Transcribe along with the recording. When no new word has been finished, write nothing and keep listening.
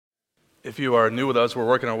If you are new with us, we're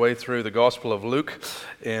working our way through the Gospel of Luke,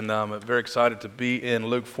 and I'm very excited to be in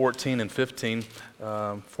Luke 14 and 15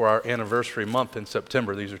 for our anniversary month in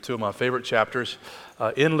September. These are two of my favorite chapters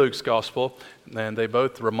in Luke's Gospel, and they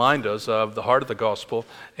both remind us of the heart of the Gospel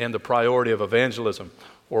and the priority of evangelism,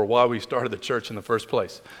 or why we started the church in the first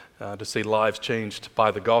place, to see lives changed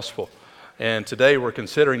by the Gospel. And today we're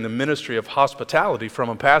considering the ministry of hospitality from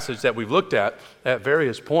a passage that we've looked at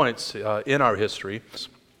various points in our history.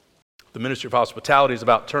 The ministry of hospitality is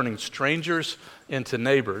about turning strangers into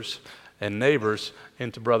neighbors and neighbors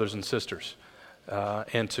into brothers and sisters,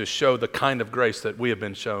 and to show the kind of grace that we have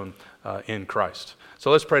been shown in Christ.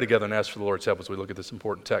 So let's pray together and ask for the Lord's help as we look at this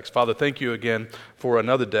important text. Father, thank you again for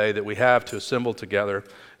another day that we have to assemble together.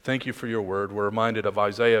 Thank you for your word. We're reminded of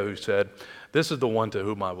Isaiah, who said, "This is the one to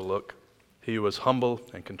whom I will look. He who is humble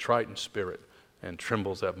and contrite in spirit and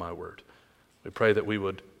trembles at my word." We pray that we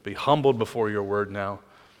would be humbled before your word now,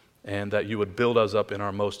 and that you would build us up in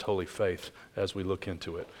our most holy faith as we look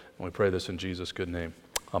into it. And we pray this in Jesus' good name.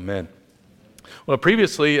 Amen. Well,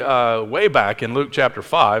 previously, way back in Luke chapter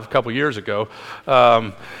 5, a couple years ago,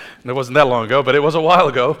 it wasn't that long ago, but it was a while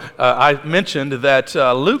ago, I mentioned that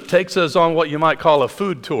Luke takes us on what you might call a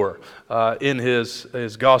food tour in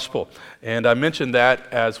his gospel. And I mentioned that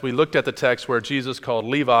as we looked at the text where Jesus called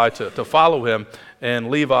Levi to follow him,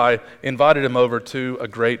 and Levi invited him over to a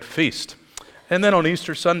great feast. And then on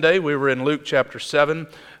Easter Sunday, we were in Luke chapter 7,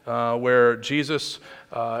 where Jesus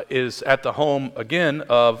is at the home again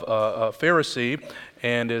of a Pharisee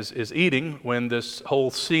and is eating when this whole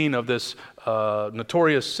scene of this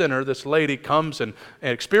notorious sinner, this lady, comes and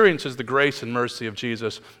experiences the grace and mercy of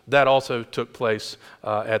Jesus. That also took place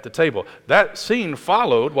at the table. That scene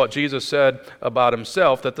followed what Jesus said about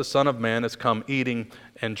himself, that the Son of Man has come eating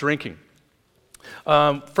and drinking.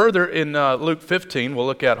 Further in Luke 15, we'll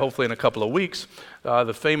look at hopefully in a couple of weeks,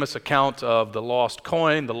 the famous account of the lost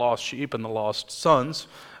coin, the lost sheep, and the lost sons.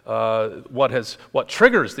 What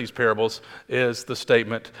triggers these parables is the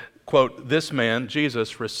statement, quote, "This man,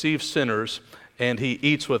 Jesus, receives sinners and he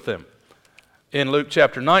eats with them." In Luke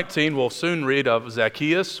chapter 19, we'll soon read of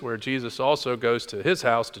Zacchaeus, where Jesus also goes to his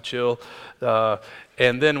house to chill.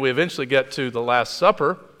 And then we eventually get to the Last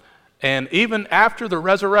Supper. And even after the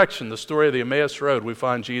resurrection, the story of the Emmaus Road, we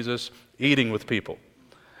find Jesus eating with people.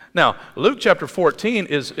 Now, Luke chapter 14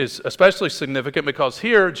 is especially significant because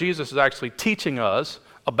here Jesus is actually teaching us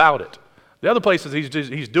about it. The other places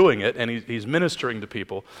he's doing it and he's ministering to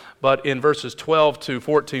people. But in verses 12 to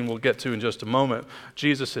 14, we'll get to in just a moment,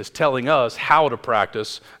 Jesus is telling us how to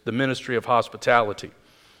practice the ministry of hospitality.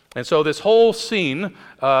 And so this whole scene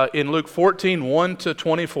in Luke 14, 1 to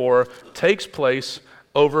 24, takes place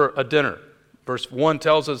over a dinner. Verse 1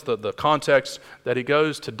 tells us the context that he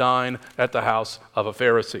goes to dine at the house of a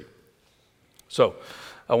Pharisee. So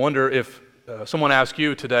I wonder if someone asks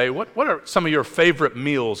you today, what are some of your favorite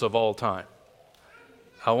meals of all time?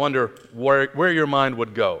 I wonder where your mind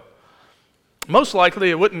would go. Most likely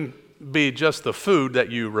it wouldn't be just the food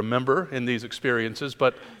that you remember in these experiences,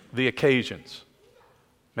 but the occasions.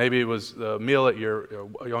 Maybe it was a meal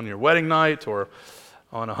on your wedding night, or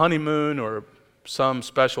on a honeymoon, or some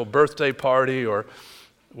special birthday party, or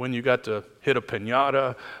when you got to hit a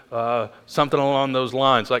piñata, something along those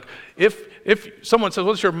lines. Like if someone says,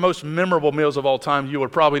 "What's your most memorable meals of all time?" you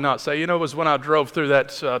would probably not say, "It was when I drove through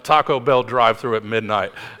that Taco Bell drive-through at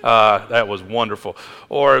midnight. That was wonderful."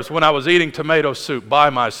 Or it's when I was eating tomato soup by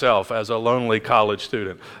myself as a lonely college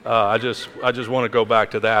student. I just want to go back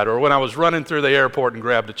to that. Or when I was running through the airport and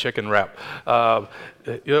grabbed a chicken wrap.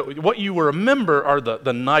 What you will remember are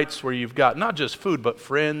the nights where you've got not just food, but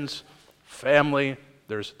friends, family.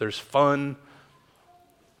 There's fun.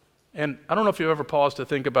 And I don't know if you've ever paused to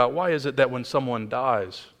think about, why is it that when someone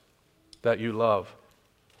dies that you love,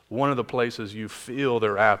 one of the places you feel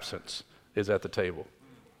their absence is at the table?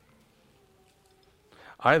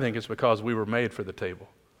 I think it's because we were made for the table.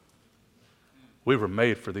 We were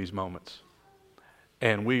made for these moments.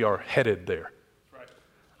 And we are headed there.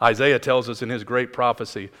 Isaiah tells us in his great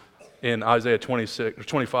prophecy in Isaiah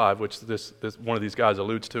 25, which this one of these guys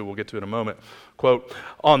alludes to, we'll get to in a moment, quote,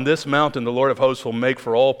 "On this mountain the Lord of hosts will make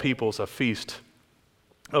for all peoples a feast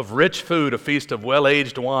of rich food, a feast of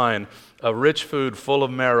well-aged wine, a rich food full of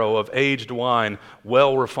marrow, of aged wine,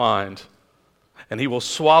 well refined. And he will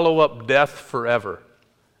swallow up death forever,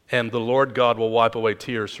 and the Lord God will wipe away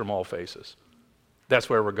tears from all faces." That's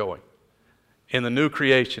where we're going. In the new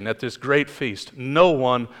creation, at this great feast, no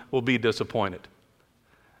one will be disappointed.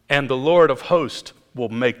 And the Lord of hosts will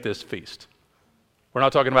make this feast. We're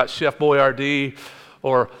not talking about Chef Boyardee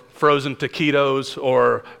or frozen taquitos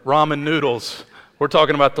or ramen noodles. We're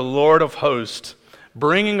talking about the Lord of hosts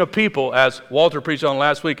bringing a people, as Walter preached on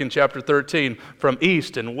last week in chapter 13, from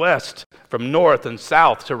east and west, from north and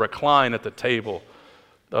south to recline at the table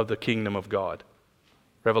of the kingdom of God.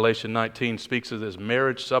 Revelation 19 speaks of this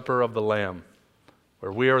marriage supper of the Lamb,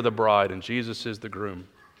 where we are the bride and Jesus is the groom.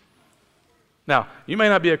 Now, you may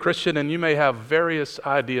not be a Christian and you may have various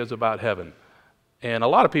ideas about heaven. And a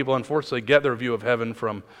lot of people, unfortunately, get their view of heaven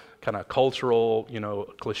from kind of cultural,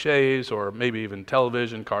 cliches, or maybe even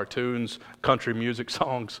television, cartoons, country music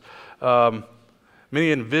songs.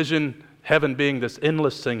 Many envision heaven being this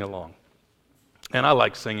endless sing-along. And I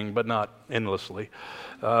like singing, but not endlessly.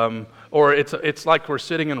 Or it's like we're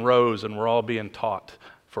sitting in rows and we're all being taught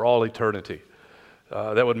for all eternity.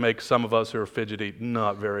 That would make some of us who are fidgety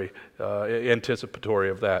not very anticipatory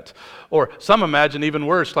of that. Or some imagine even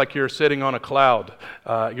worse, like you're sitting on a cloud.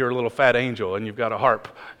 You're a little fat angel and you've got a harp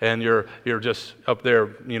and you're just up there,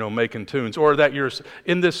 making tunes. Or that you're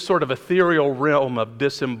in this sort of ethereal realm of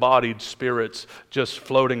disembodied spirits just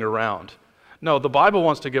floating around. No, the Bible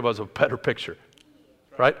wants to give us a better picture,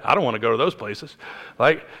 right? I don't want to go to those places.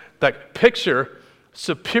 Like that picture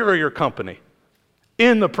superior company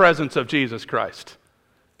in the presence of Jesus Christ.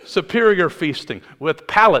 Superior feasting with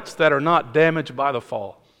palates that are not damaged by the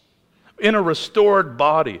fall. In a restored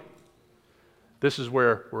body. This is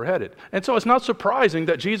where we're headed. And so it's not surprising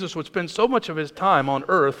that Jesus would spend so much of his time on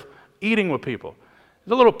earth eating with people.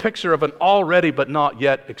 It's a little picture of an already but not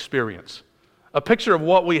yet experience. A picture of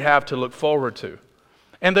what we have to look forward to.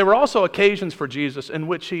 And there were also occasions for Jesus in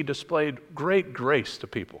which he displayed great grace to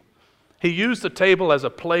people. He used the table as a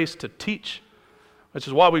place to teach, which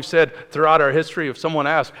is why we've said throughout our history, if someone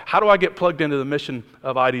asks, how do I get plugged into the mission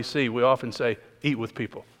of IDC? We often say, eat with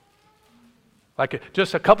people. Like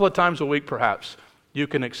just a couple of times a week, perhaps, you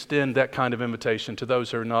can extend that kind of invitation to those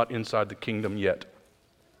who are not inside the kingdom yet.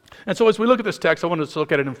 And so as we look at this text, I want us to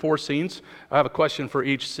look at it in 4 scenes. I have a question for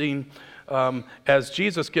each scene as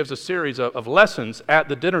Jesus gives a series of lessons at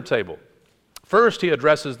the dinner table. First, he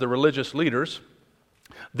addresses the religious leaders.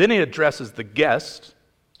 Then he addresses the guests.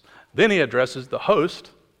 Then he addresses the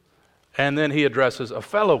host, and then he addresses a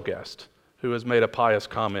fellow guest who has made a pious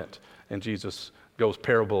comment, and Jesus goes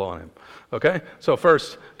parable on him. Okay? So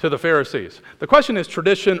first, to the Pharisees. The question is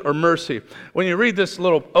tradition or mercy. When you read this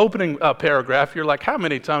little opening paragraph, you're like, how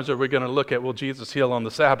many times are we going to look at, will Jesus heal on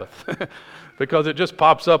the Sabbath? Because it just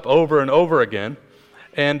pops up over and over again.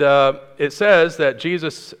 And it says that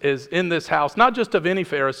Jesus is in this house, not just of any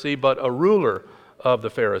Pharisee, but a ruler of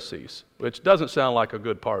the Pharisees, which doesn't sound like a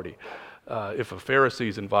good party if a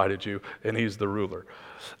Pharisee's invited you and he's the ruler.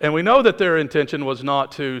 And we know that their intention was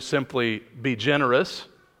not to simply be generous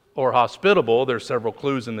or hospitable. There's several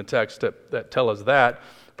clues in the text that tell us that,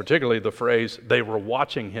 particularly the phrase, they were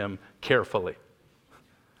watching him carefully.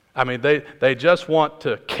 I mean, they just want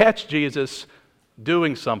to catch Jesus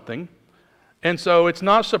doing something. And so it's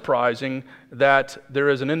not surprising that there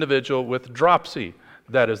is an individual with dropsy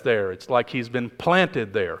that is there. It's like he's been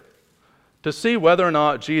planted there to see whether or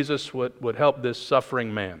not Jesus would help this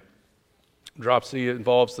suffering man. Dropsy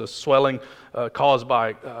involves the swelling caused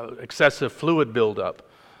by excessive fluid buildup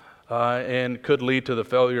and could lead to the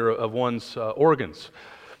failure of one's organs.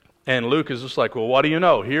 And Luke is just like, well, what do you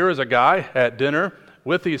know? Here is a guy at dinner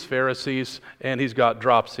with these Pharisees and he's got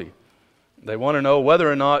dropsy. They want to know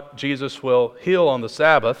whether or not Jesus will heal on the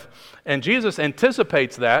Sabbath. And Jesus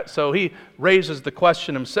anticipates that, so he raises the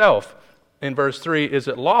question himself in verse 3, is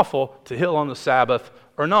it lawful to heal on the Sabbath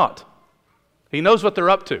or not? He knows what they're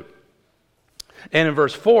up to. And in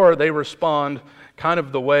verse 4, they respond kind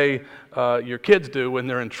of the way your kids do when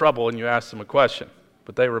they're in trouble and you ask them a question,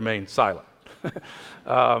 but they remain silent.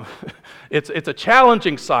 It's a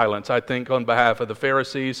challenging silence, I think, on behalf of the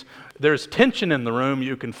Pharisees. There's tension in the room.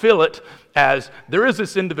 You can feel it as there is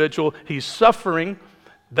this individual. He's suffering.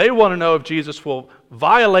 They want to know if Jesus will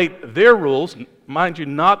violate their rules, mind you,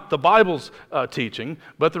 not the Bible's teaching,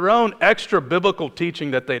 but their own extra biblical teaching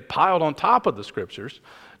that they'd piled on top of the Scriptures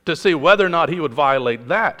to see whether or not he would violate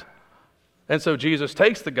that. And so Jesus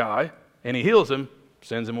takes the guy and he heals him,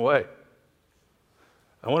 sends him away.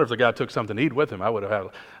 I wonder if the guy took something to eat with him. I need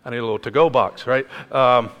a little to-go box, right?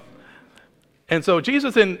 And so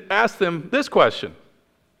Jesus then asked them this question.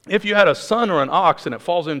 If you had a son or an ox and it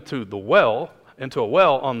falls into a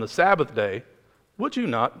well on the Sabbath day, would you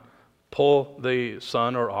not pull the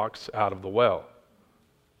son or ox out of the well?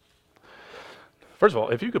 First of all,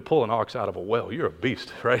 if you could pull an ox out of a well, you're a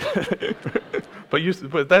beast, right?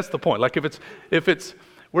 But that's the point. Like if it's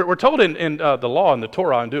We're told in the law, in the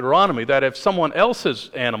Torah, in Deuteronomy, that if someone else's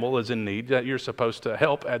animal is in need, that you're supposed to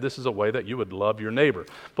help. This is a way that you would love your neighbor.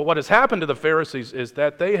 But what has happened to the Pharisees is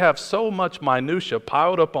that they have so much minutia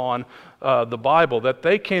piled up on the Bible that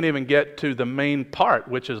they can't even get to the main part,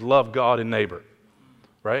 which is love God and neighbor,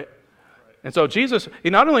 right? And so Jesus, he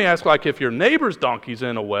not only asks like if your neighbor's donkey's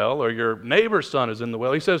in a well or your neighbor's son is in the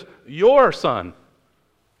well, he says, your son.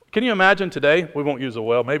 Can you imagine today, we won't use a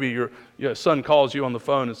well, maybe your son calls you on the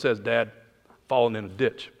phone and says, Dad, fallen in a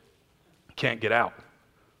ditch, can't get out.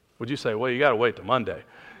 Would you say, well, you got to wait till Monday.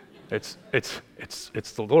 It's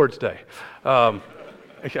the Lord's Day. I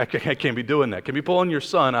can't be doing that. Can be pulling your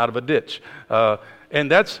son out of a ditch.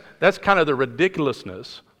 And that's kind of the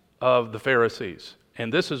ridiculousness of the Pharisees.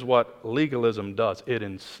 And this is what legalism does. It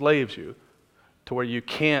enslaves you to where you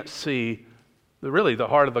can't see really the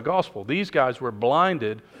heart of the gospel. These guys were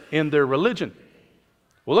blinded in their religion.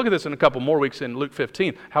 We'll look at this in a couple more weeks in Luke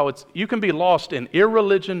 15, how you can be lost in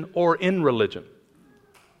irreligion or in religion.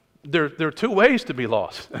 There are two ways to be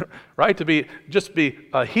lost, right? To just be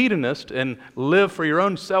a hedonist and live for your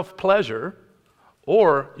own self-pleasure,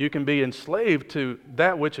 or you can be enslaved to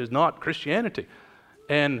that which is not Christianity.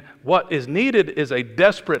 And what is needed is a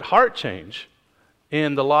desperate heart change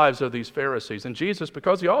in the lives of these Pharisees. And Jesus,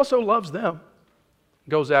 because he also loves them,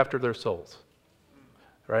 goes after their souls,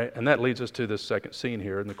 right? And that leads us to this second scene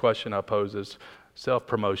here. And the question I pose is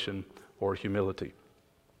self-promotion or humility.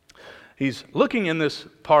 He's looking in this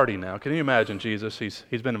party now. Can you imagine Jesus? He's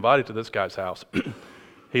been invited to this guy's house.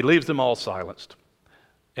 He leaves them all silenced.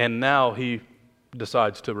 And now he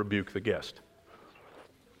decides to rebuke the guest.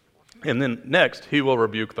 And then next, he will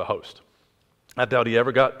rebuke the host. I doubt he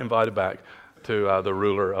ever got invited back to the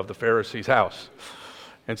ruler of the Pharisees' house.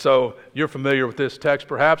 And so you're familiar with this text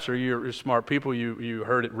perhaps, or you're smart people, you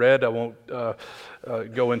heard it read. I won't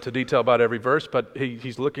go into detail about every verse, but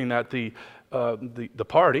he's looking at the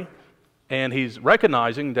party, and he's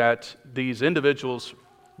recognizing that these individuals,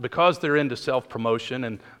 because they're into self-promotion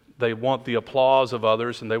and they want the applause of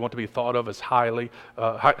others and they want to be thought of as highly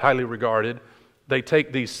regarded, they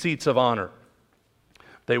take these seats of honor.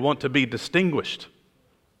 They want to be distinguished.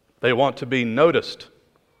 They want to be noticed.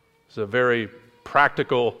 It's a very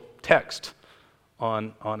practical text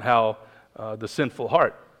on how the sinful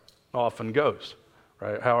heart often goes,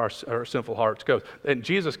 right? How our sinful hearts go. And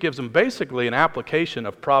Jesus gives them basically an application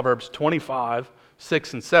of Proverbs 25,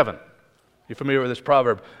 6 and 7. You're familiar with this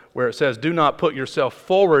proverb where it says, do not put yourself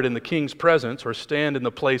forward in the king's presence or stand in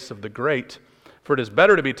the place of the great, for it is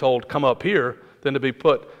better to be told, come up here, than to be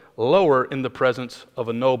put lower in the presence of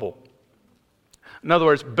a noble. In other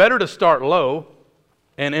words, better to start low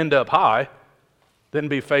and end up high than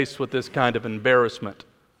be faced with this kind of embarrassment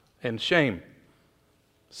and shame.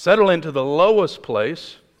 Settle into the lowest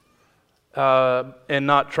place and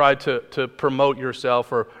not try to promote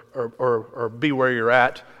yourself or be where you're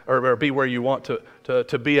at or be where you want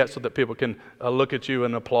to be at so that people can look at you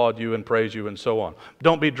and applaud you and praise you and so on.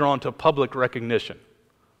 Don't be drawn to public recognition.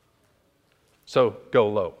 So go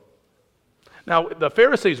low. Now, the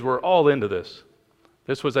Pharisees were all into this.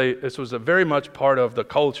 This was a very much part of the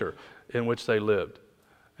culture in which they lived.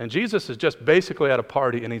 And Jesus is just basically at a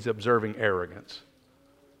party and he's observing arrogance.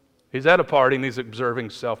 He's at a party and he's observing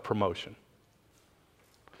self-promotion.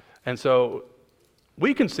 And so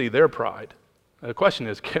we can see their pride. And the question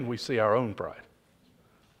is, can we see our own pride?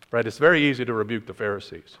 Right? It's very easy to rebuke the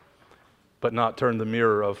Pharisees, but not turn the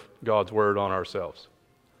mirror of God's word on ourselves.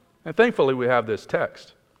 And thankfully we have this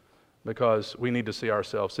text because we need to see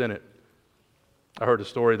ourselves in it. I heard a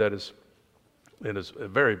story that is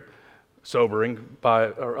very sobering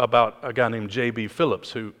about a guy named J.B.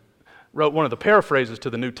 Phillips who wrote one of the paraphrases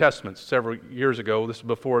to the New Testament several years ago. This is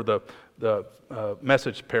before the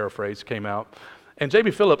Message paraphrase came out. And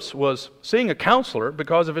J.B. Phillips was seeing a counselor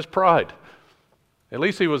because of his pride. At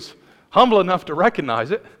least he was humble enough to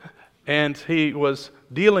recognize it, and he was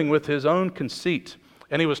dealing with his own conceit.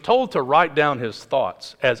 And he was told to write down his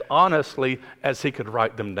thoughts as honestly as he could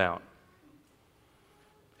write them down.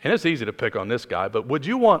 And it's easy to pick on this guy, but would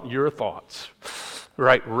you want your thoughts,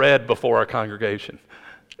 right, read before a congregation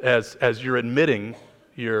as you're admitting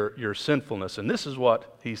your sinfulness? And this is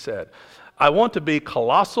what he said. I want to be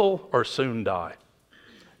colossal or soon die.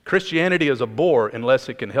 Christianity is a bore unless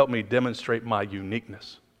it can help me demonstrate my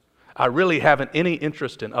uniqueness. I really haven't any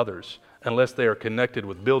interest in others unless they are connected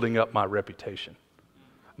with building up my reputation.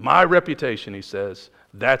 My reputation, he says,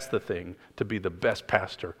 that's the thing to be the best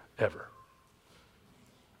pastor ever.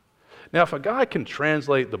 Now, if a guy can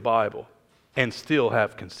translate the Bible and still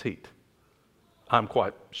have conceit, I'm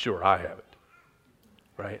quite sure I have it,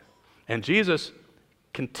 right? And Jesus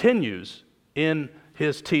continues in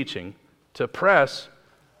his teaching to press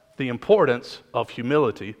the importance of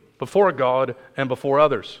humility before God and before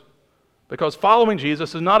others. Because following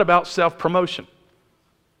Jesus is not about self-promotion.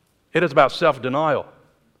 It is about self-denial.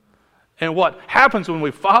 And what happens when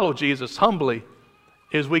we follow Jesus humbly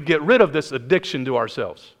is we get rid of this addiction to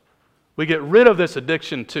ourselves. We get rid of this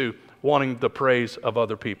addiction to wanting the praise of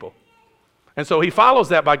other people. And so he follows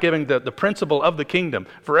that by giving the principle of the kingdom.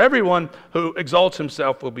 For everyone who exalts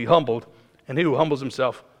himself will be humbled, and he who humbles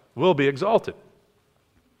himself will be exalted.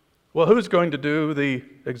 Well, who's going to do the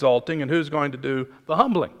exalting and who's going to do the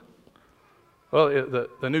humbling? Well,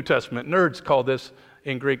 the New Testament nerds call this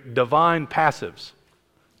in Greek divine passives.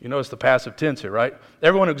 You notice the passive tense here, right?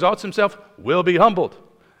 Everyone who exalts himself will be humbled.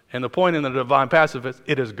 And the point in the divine passive is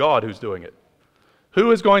it is God who's doing it.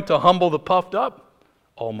 Who is going to humble the puffed up?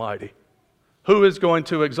 Almighty. Who is going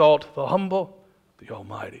to exalt the humble? The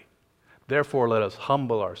Almighty. Therefore, let us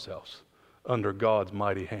humble ourselves under God's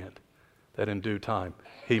mighty hand, that in due time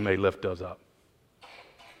he may lift us up.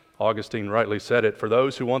 Augustine rightly said it, for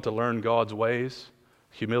those who want to learn God's ways,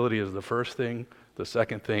 humility is the first thing, the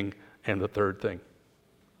second thing, and the third thing.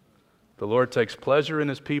 The Lord takes pleasure in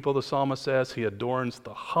his people, the psalmist says. He adorns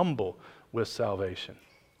the humble with salvation.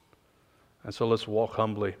 And so let's walk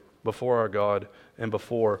humbly before our God and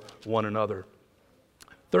before one another.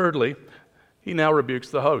 Thirdly, he now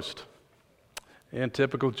rebukes the host. In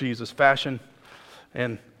typical Jesus fashion,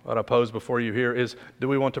 and what I pose before you here is, do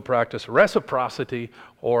we want to practice reciprocity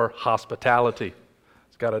or hospitality?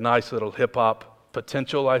 It's got a nice little hip-hop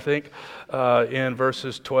potential, I think, in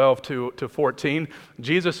verses 12 to 14.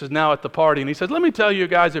 Jesus is now at the party, and he says, let me tell you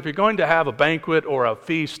guys, if you're going to have a banquet or a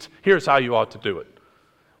feast, here's how you ought to do it.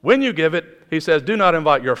 When you give it, he says, do not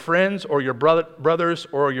invite your friends or your brothers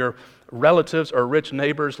or your relatives or rich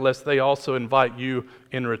neighbors, lest they also invite you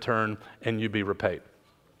in return and you be repaid.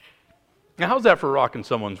 Now, how's that for rocking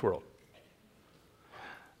someone's world?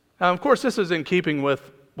 Now, of course, this is in keeping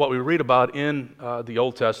with what we read about in the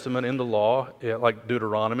Old Testament, in the law, like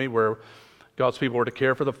Deuteronomy, where God's people were to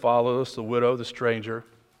care for the fatherless, the widow, the stranger.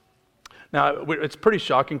 Now, it's pretty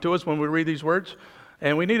shocking to us when we read these words,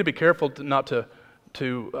 and we need to be careful not to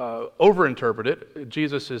overinterpret it.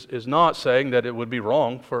 Jesus is not saying that it would be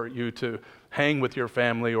wrong for you to hang with your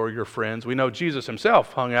family or your friends. We know Jesus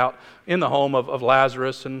himself hung out in the home of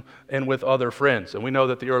Lazarus and with other friends. And we know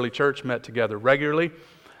that the early church met together regularly.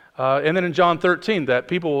 And then in John 13, that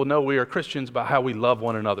people will know we are Christians by how we love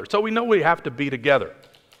one another. So we know we have to be together.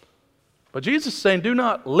 But Jesus is saying, do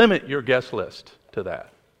not limit your guest list to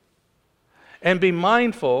that. And be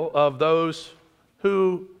mindful of those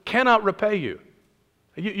who cannot repay you.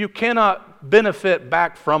 You cannot benefit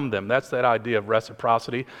back from them. That's that idea of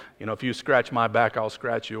reciprocity. You know, if you scratch my back, I'll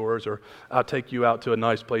scratch yours, or I'll take you out to a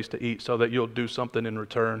nice place to eat so that you'll do something in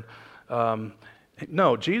return.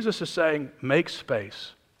 No, Jesus is saying, make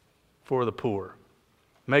space for the poor.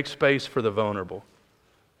 Make space for the vulnerable.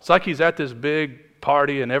 It's like he's at this big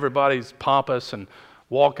party and everybody's pompous and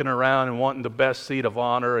walking around and wanting the best seat of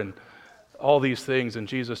honor and all these things. And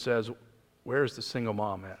Jesus says, where's the single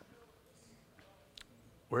mom at?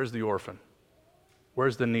 Where's the orphan?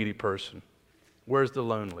 Where's the needy person? Where's the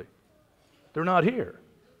lonely? They're not here.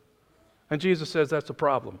 And Jesus says that's a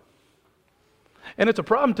problem. And it's a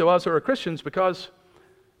problem to us who are Christians because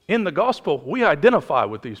in the gospel, we identify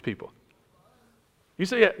with these people. You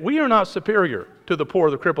see, we are not superior to the poor,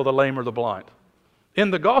 the crippled, the lame, or the blind.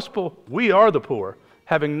 In the gospel, we are the poor,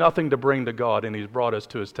 having nothing to bring to God, and he's brought us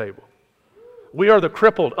to his table. We are the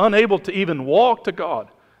crippled, unable to even walk to God,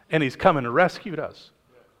 and he's come and rescued us.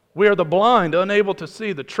 We are the blind, unable to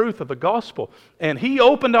see the truth of the gospel, and he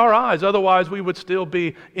opened our eyes, otherwise we would still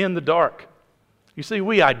be in the dark. You see,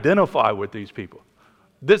 we identify with these people.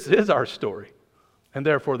 This is our story, and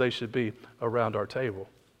therefore they should be around our table.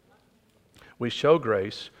 We show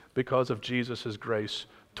grace because of Jesus' grace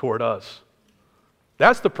toward us.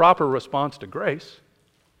 That's the proper response to grace,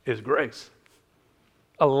 is grace.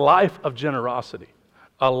 A life of generosity.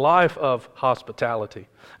 A life of hospitality.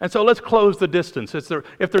 And so let's close the distance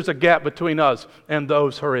if there's a gap between us and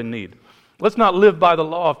those who are in need. Let's not live by the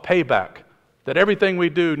law of payback, that everything we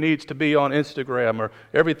do needs to be on Instagram, or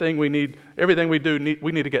everything we do,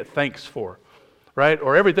 we need to get thanks for, right?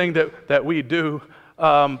 Or everything that we do,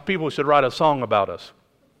 people should write a song about us.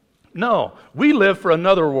 No, we live for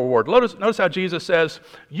another reward. Notice how Jesus says,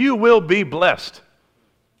 you will be blessed,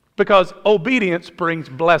 because obedience brings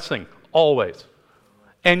blessing, always.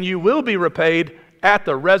 And you will be repaid at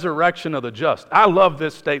the resurrection of the just. I love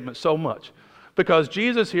this statement so much because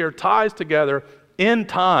Jesus here ties together end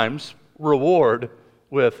times reward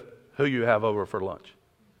with who you have over for lunch.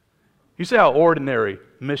 You see how ordinary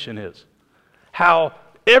mission is. how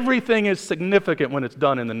everything is significant when it's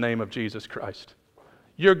done in the name of Jesus Christ.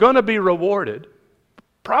 You're going to be rewarded,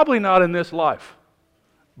 probably not in this life,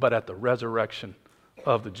 but at the resurrection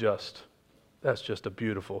of the just. That's just a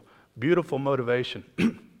beautiful, beautiful motivation.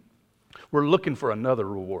 We're looking for another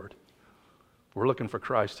reward. We're looking for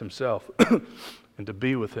Christ himself and to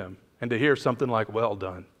be with him and to hear something like, well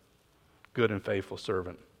done, good and faithful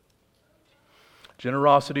servant.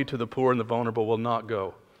 Generosity to the poor and the vulnerable will not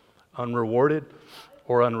go unrewarded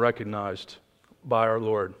or unrecognized by our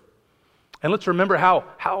Lord. And let's remember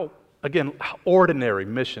how ordinary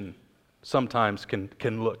mission sometimes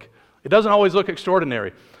can look. It doesn't always look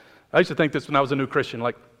extraordinary. I used to think this when I was a new Christian,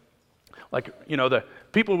 like the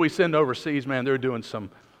people we send overseas, man, they're doing some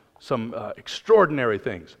extraordinary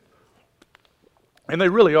things. And they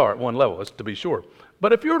really are at one level, to be sure.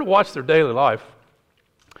 But if you were to watch their daily life,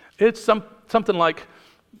 it's something like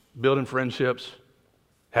building friendships,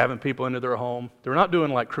 having people into their home. They're not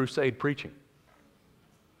doing like crusade preaching.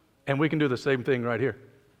 And we can do the same thing right here.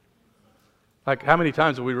 Like, how many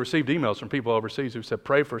times have we received emails from people overseas who said,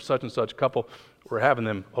 pray for such and such couple. We're having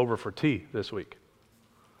them over for tea this week.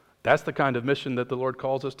 That's the kind of mission that the Lord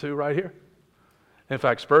calls us to right here. In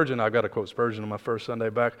fact, Spurgeon, I've got to quote Spurgeon on my first Sunday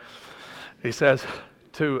back. He says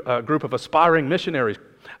to a group of aspiring missionaries,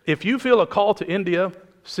 if you feel a call to India,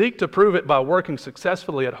 seek to prove it by working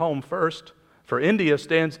successfully at home first, for India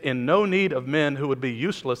stands in no need of men who would be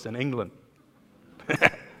useless in England.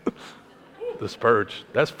 The Spurge,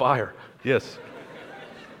 that's fire. Yes.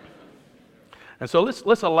 And so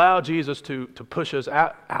let's allow Jesus to push us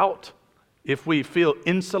out if we feel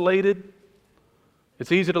insulated.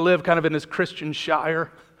 It's easy to live kind of in this Christian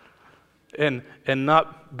shire and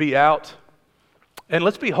not be out. And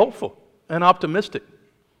let's be hopeful and optimistic.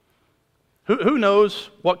 Who knows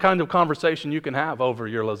what kind of conversation you can have over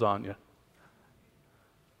your lasagna?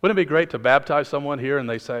 Wouldn't it be great to baptize someone here and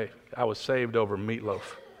they say, I was saved over meatloaf.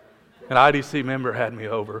 An IDC member had me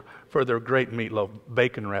over for their great meatloaf,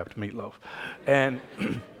 bacon-wrapped meatloaf. And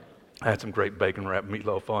I had some great bacon-wrapped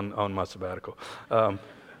meatloaf on my sabbatical.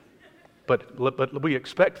 But we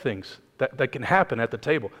expect things that can happen at the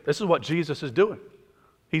table. This is what Jesus is doing.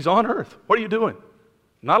 He's on earth. What are you doing?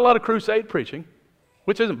 Not a lot of crusade preaching,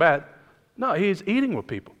 which isn't bad. No, he's eating with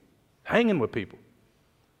people, hanging with people.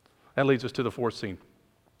 That leads us to the fourth scene.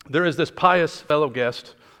 There is this pious fellow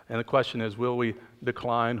guest, and the question is, will we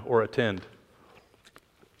decline or attend?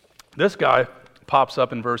 This guy pops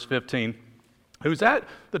up in verse 15, who's at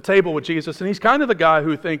the table with Jesus, and he's kind of the guy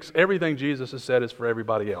who thinks everything Jesus has said is for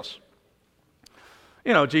everybody else.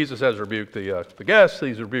 You know, Jesus has rebuked the guests,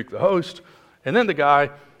 he's rebuked the host, and then the guy,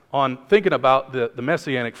 on thinking about the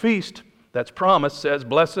Messianic feast that's promised, says,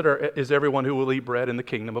 blessed is everyone who will eat bread in the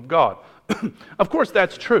kingdom of God. Of course,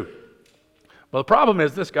 that's true. But the problem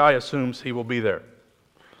is this guy assumes he will be there.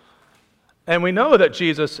 And we know that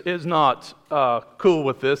Jesus is not cool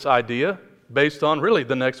with this idea based on really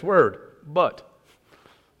the next word, but.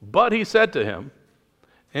 But he said to him,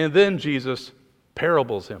 and then Jesus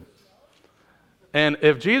parables him. And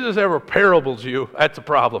if Jesus ever parables you, that's a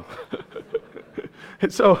problem.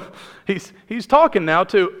 And so he's talking now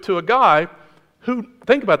to a guy who,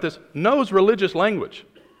 think about this, knows religious language.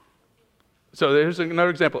 So here's another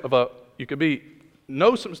example of you could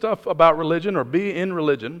know some stuff about religion or be in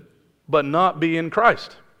religion, but not be in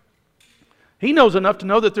Christ. He knows enough to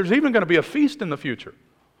know that there's even going to be a feast in the future.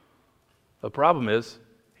 The problem is,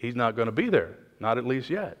 he's not going to be there, not at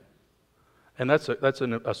least yet. And that's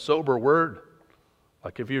a sober word.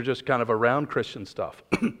 Like if you're just kind of around Christian stuff,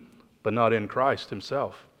 but not in Christ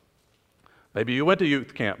himself. Maybe you went to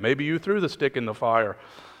youth camp. Maybe you threw the stick in the fire.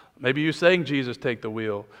 Maybe you sang Jesus, take the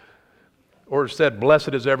wheel. Or said,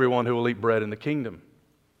 blessed is everyone who will eat bread in the kingdom.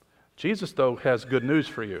 Jesus, though, has good news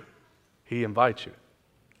for you. He invites you.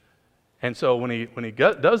 And so when he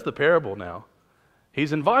does the parable now,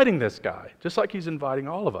 he's inviting this guy, just like he's inviting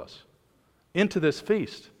all of us, into this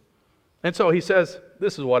feast. And so he says,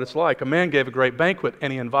 this is what it's like. A man gave a great banquet,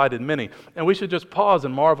 and he invited many. And we should just pause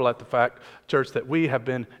and marvel at the fact, church, that we have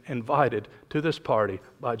been invited to this party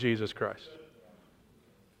by Jesus Christ.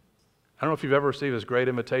 I don't know if you've ever received this great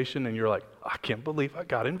invitation, and you're like, I can't believe I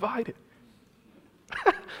got invited.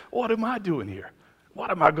 What am I doing here?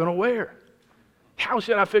 What am I going to wear? How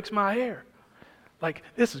should I fix my hair? Like,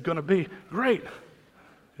 this is going to be great.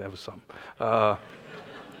 That was something.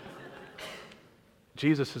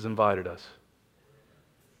 Jesus has invited us.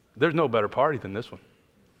 There's no better party than this one.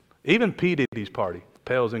 Even P. Diddy's party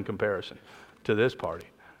pales in comparison to this party,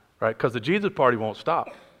 right? Because the Jesus party won't stop.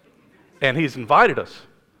 And he's invited us,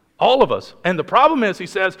 all of us. And the problem is, he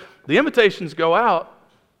says, the invitations go out,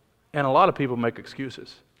 and a lot of people make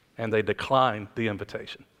excuses and they decline the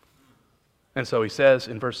invitation. And so he says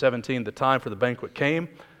in verse 17, the time for the banquet came,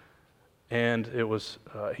 and it was,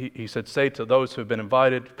 he said, say to those who have been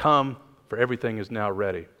invited, come, for everything is now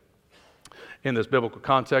ready. In this biblical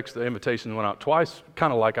context, the invitation went out twice,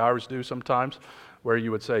 kind of like ours do sometimes, where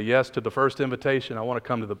you would say yes to the first invitation, I want to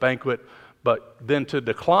come to the banquet, but then to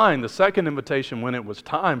decline the second invitation when it was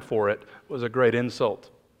time for it was a great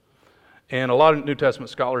insult. And a lot of New Testament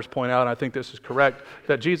scholars point out, and I think this is correct,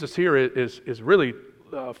 that Jesus here is really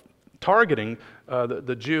targeting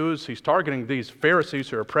the Jews. He's targeting these Pharisees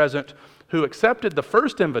who are present, who accepted the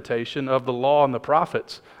first invitation of the law and the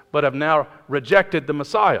prophets, but have now rejected the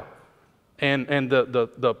Messiah. And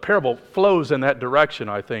the parable flows in that direction,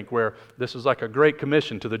 I think, where this is like a great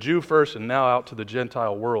commission to the Jew first and now out to the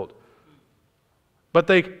Gentile world. But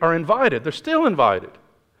they are invited. They're still invited.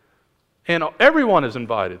 And everyone is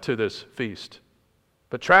invited to this feast.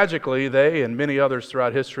 But tragically, they and many others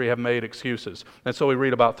throughout history have made excuses. And so we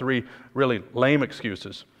read about 3 really lame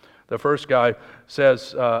excuses. The first guy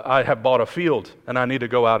says, I have bought a field and I need to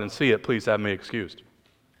go out and see it. Please have me excused.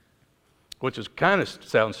 Which is kind of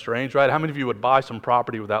sounds strange, right? How many of you would buy some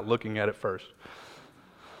property without looking at it first?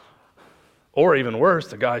 Or even worse,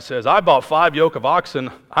 the guy says, I bought 5 yoke of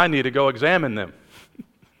oxen. I need to go examine them.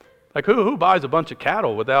 Like who buys a bunch of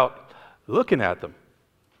cattle without looking at them?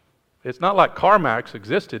 It's not like CarMax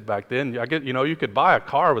existed back then. You could buy a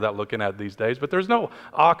car without looking at it these days, but there's no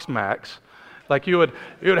OxMax. Like you would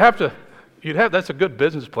have to. That's a good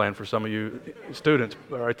business plan for some of you students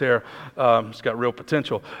right there. It's got real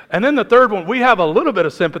potential. And then the third one, we have a little bit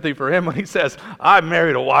of sympathy for him when he says, I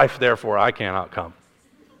married a wife, therefore I cannot come.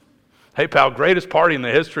 Hey, pal, greatest party in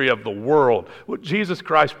the history of the world. With Jesus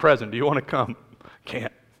Christ present, do you want to come?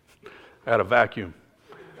 Can't. I had a vacuum.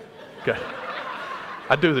 Okay.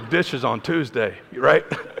 I do the dishes on Tuesday, right?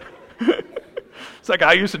 It's like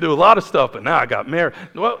I used to do a lot of stuff, but now I got married.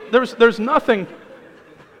 Well, there's nothing...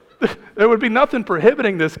 There would be nothing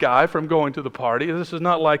prohibiting this guy from going to the party. This is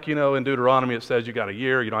not like, in Deuteronomy it says you got a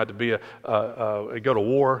year, you don't have to be go to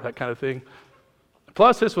war, that kind of thing.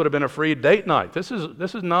 Plus, this would have been a free date night. This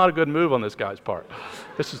is not a good move on this guy's part.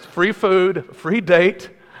 This is free food, free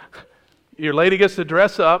date. Your lady gets to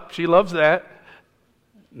dress up. She loves that.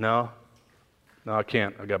 No, I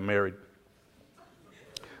can't. I got married.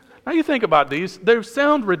 Now you think about these. They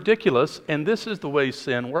sound ridiculous, and this is the way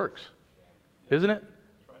sin works, isn't it?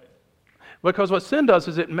 Because what sin does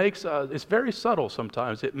is it makes us, it's very subtle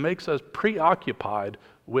sometimes, it makes us preoccupied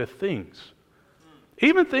with things.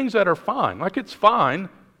 Even things that are fine. Like it's fine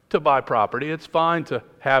to buy property, it's fine to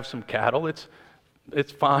have some cattle, it's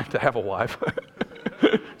fine to have a wife.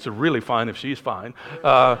 It's really fine if she's fine.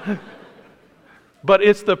 But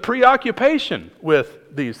it's the preoccupation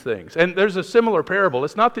with these things. And there's a similar parable.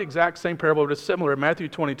 It's not the exact same parable, but it's similar in Matthew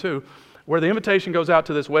 22. Where the invitation goes out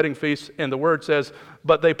to this wedding feast, and the word says,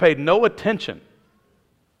 but they paid no attention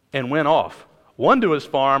and went off, one to his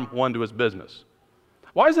farm, one to his business.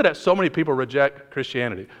 Why is it that so many people reject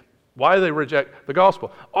Christianity? Why do they reject the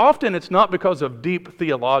gospel? Often it's not because of deep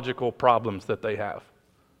theological problems that they have.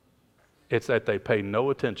 It's that they pay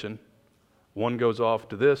no attention. One goes off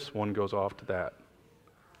to this, one goes off to that.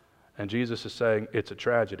 And Jesus is saying it's a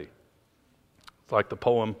tragedy. Like the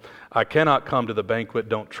poem, I cannot come to the banquet,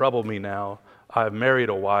 don't trouble me now. I have married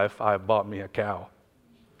a wife, I have bought me a cow.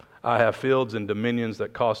 I have fields and dominions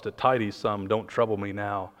that cost a tidy sum, don't trouble me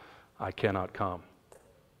now. I cannot come.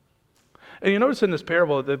 And you notice in this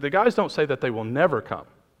parable, the guys don't say that they will never come.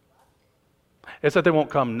 It's that they won't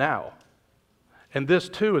come now. And this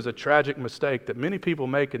too is a tragic mistake that many people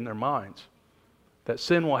make in their minds, that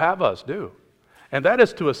sin will have us do. And that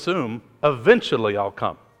is to assume, eventually I'll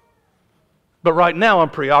come. But right now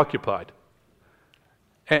I'm preoccupied.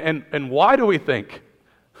 And why do we think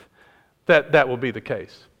that will be the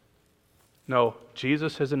case? No,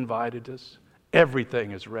 Jesus has invited us.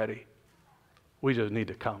 Everything is ready. We just need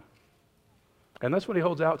to come. And that's what he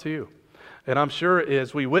holds out to you. And I'm sure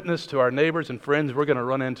as we witness to our neighbors and friends, we're going to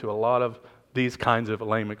run into a lot of these kinds of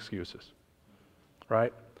lame excuses.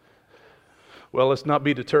 Right? Well, let's not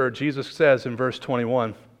be deterred. Jesus says in verse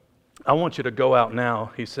 21, I want you to go out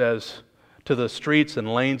now, he says, to the streets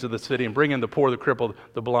and lanes of the city and bring in the poor, the crippled,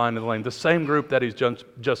 the blind, and the lame. The same group that he's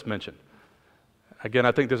just mentioned. Again,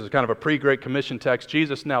 I think this is kind of a pre-Great Commission text.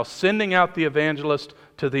 Jesus now sending out the evangelist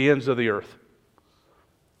to the ends of the earth.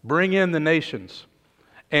 Bring in the nations.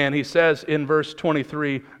 And he says in verse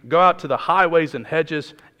 23, go out to the highways and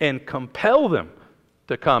hedges and compel them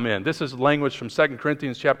to come in. This is language from 2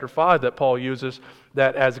 Corinthians chapter 5 that Paul uses,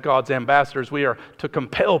 that as God's ambassadors, we are to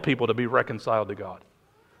compel people to be reconciled to God.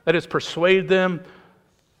 That is, persuade them,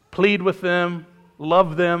 plead with them,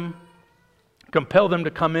 love them, compel them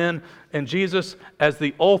to come in. And Jesus, as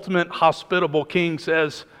the ultimate hospitable king,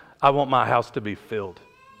 says, I want my house to be filled.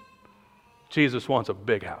 Jesus wants a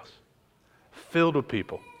big house, filled with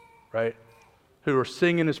people, right? Who are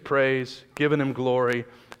singing his praise, giving him glory.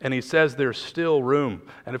 And he says there's still room.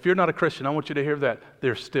 And if you're not a Christian, I want you to hear that.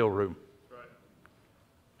 There's still room. Right.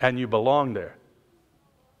 And you belong there.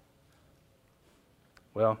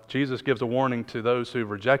 Well, Jesus gives a warning to those who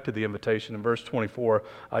rejected the invitation. In verse 24,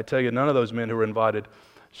 I tell you, none of those men who were invited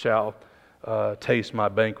shall taste my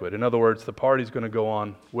banquet. In other words, the party's going to go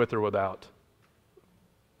on with or without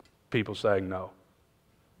people saying no.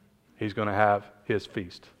 He's going to have his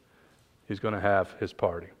feast. He's going to have his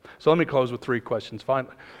party. So let me close with 3 questions.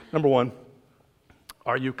 Finally, number 1,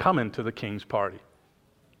 are you coming to the king's party?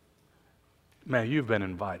 Man, you've been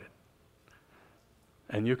invited.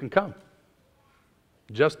 And you can come.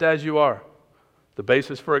 Just as you are. The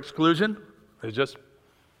basis for exclusion is just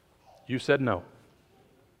you said no.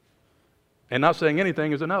 And not saying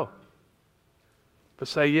anything is a no. But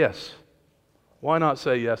say yes. Why not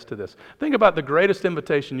say yes to this? Think about the greatest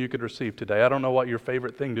invitation you could receive today. I don't know what your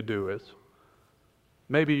favorite thing to do is.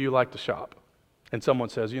 Maybe you like to shop. And someone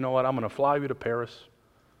says, you know what, I'm going to fly you to Paris.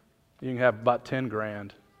 You can have about 10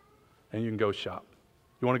 grand and you can go shop.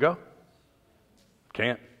 You want to go?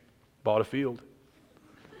 Can't. Bought a field.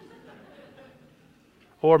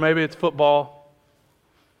 Or maybe it's football,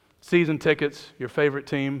 season tickets, your favorite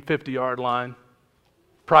team, 50-yard line,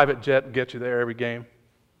 private jet get you there every game.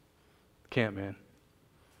 Can't, man.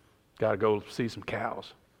 Got to go see some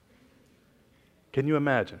cows. Can you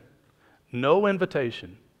imagine? No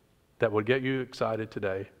invitation that would get you excited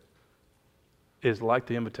today is like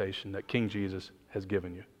the invitation that King Jesus has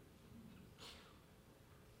given you.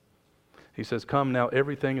 He says, come now,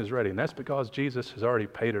 everything is ready. And that's because Jesus has already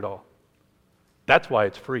paid it all. That's why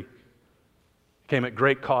it's free. It came at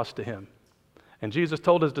great cost to him. And Jesus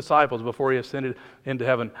told his disciples before he ascended into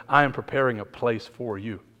heaven, I am preparing a place for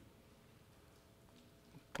you.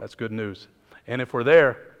 That's good news. And if we're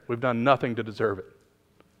there, we've done nothing to deserve it.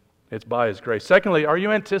 It's by his grace. Secondly, are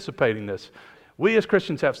you anticipating this? We as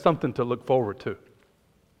Christians have something to look forward to.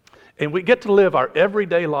 And we get to live our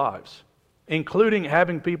everyday lives, including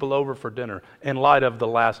having people over for dinner in light of the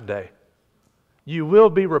last day. You will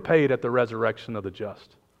be repaid at the resurrection of the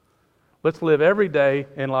just. Let's live every day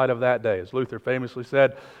in light of that day. As Luther famously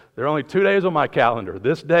said, there are only 2 days on my calendar,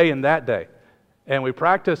 this day and that day. And we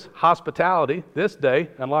practice hospitality this day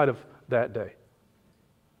in light of that day.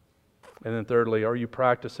 And then thirdly, are you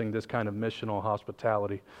practicing this kind of missional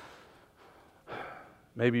hospitality?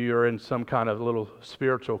 Maybe you're in some kind of little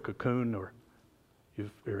spiritual cocoon, or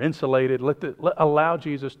you're insulated. Allow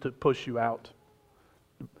Jesus to push you out.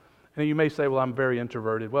 And you may say, well, I'm very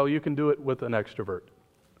introverted. Well, you can do it with an extrovert.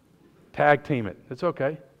 Tag team it. It's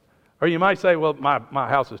okay. Or you might say, well, my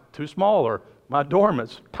house is too small, or my dorm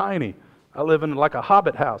is tiny. I live in like a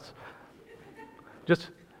hobbit house.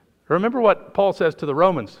 Just remember what Paul says to the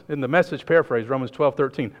Romans in the Message paraphrase, Romans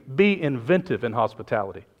 12:13. Be inventive in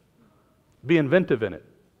hospitality. Be inventive in it.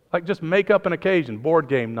 Like just make up an occasion, board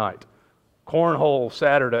game night, cornhole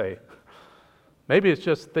Saturday. Maybe it's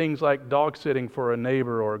just things like dog sitting for a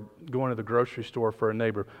neighbor or going to the grocery store for a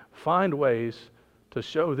neighbor. Find ways to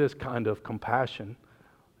show this kind of compassion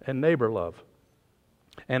and neighbor love.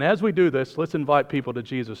 And as we do this, let's invite people to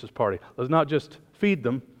Jesus' party. Let's not just feed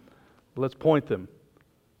them, but let's point them.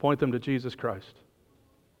 Point them to Jesus Christ.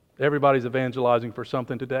 Everybody's evangelizing for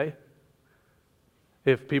something today.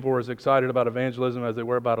 If people were as excited about evangelism as they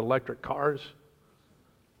were about electric cars,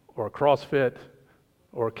 or CrossFit,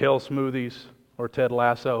 or kale smoothies, or Ted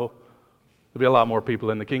Lasso, there'd be a lot more people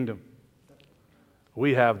in the kingdom.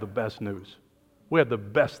 We have the best news. We have the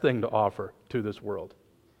best thing to offer to this world.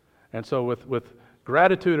 And so with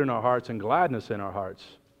gratitude in our hearts and gladness in our hearts,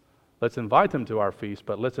 let's invite them to our feast,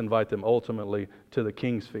 but let's invite them ultimately to the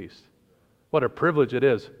King's feast. What a privilege it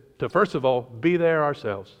is to, first of all, be there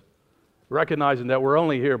ourselves, recognizing that we're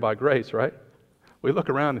only here by grace, right? We look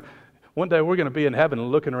around, one day we're going to be in heaven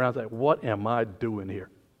and looking around like, what am I doing here?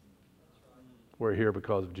 We're here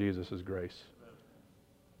because of Jesus' grace.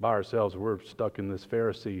 By ourselves, we're stuck in this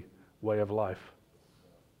Pharisee way of life.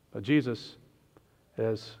 But Jesus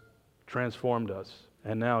has transformed us.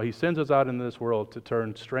 And now he sends us out into this world to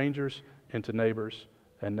turn strangers into neighbors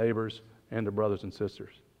and neighbors into brothers and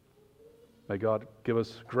sisters. May God give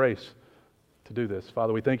us grace to do this.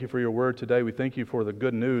 Father, we thank you for your word today. We thank you for the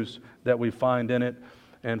good news that we find in it,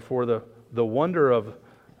 and for the wonder of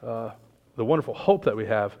the wonderful hope that we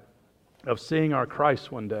have of seeing our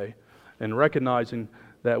Christ one day and recognizing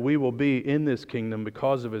that we will be in this kingdom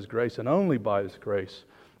because of his grace and only by his grace.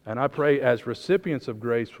 And I pray as recipients of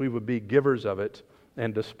grace, we would be givers of it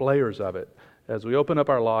and displayers of it as we open up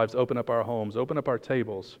our lives, open up our homes, open up our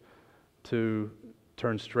tables to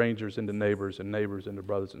turn strangers into neighbors and neighbors into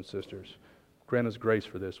brothers and sisters. Grant us grace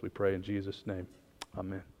for this, we pray in Jesus' name.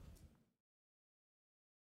 Amen.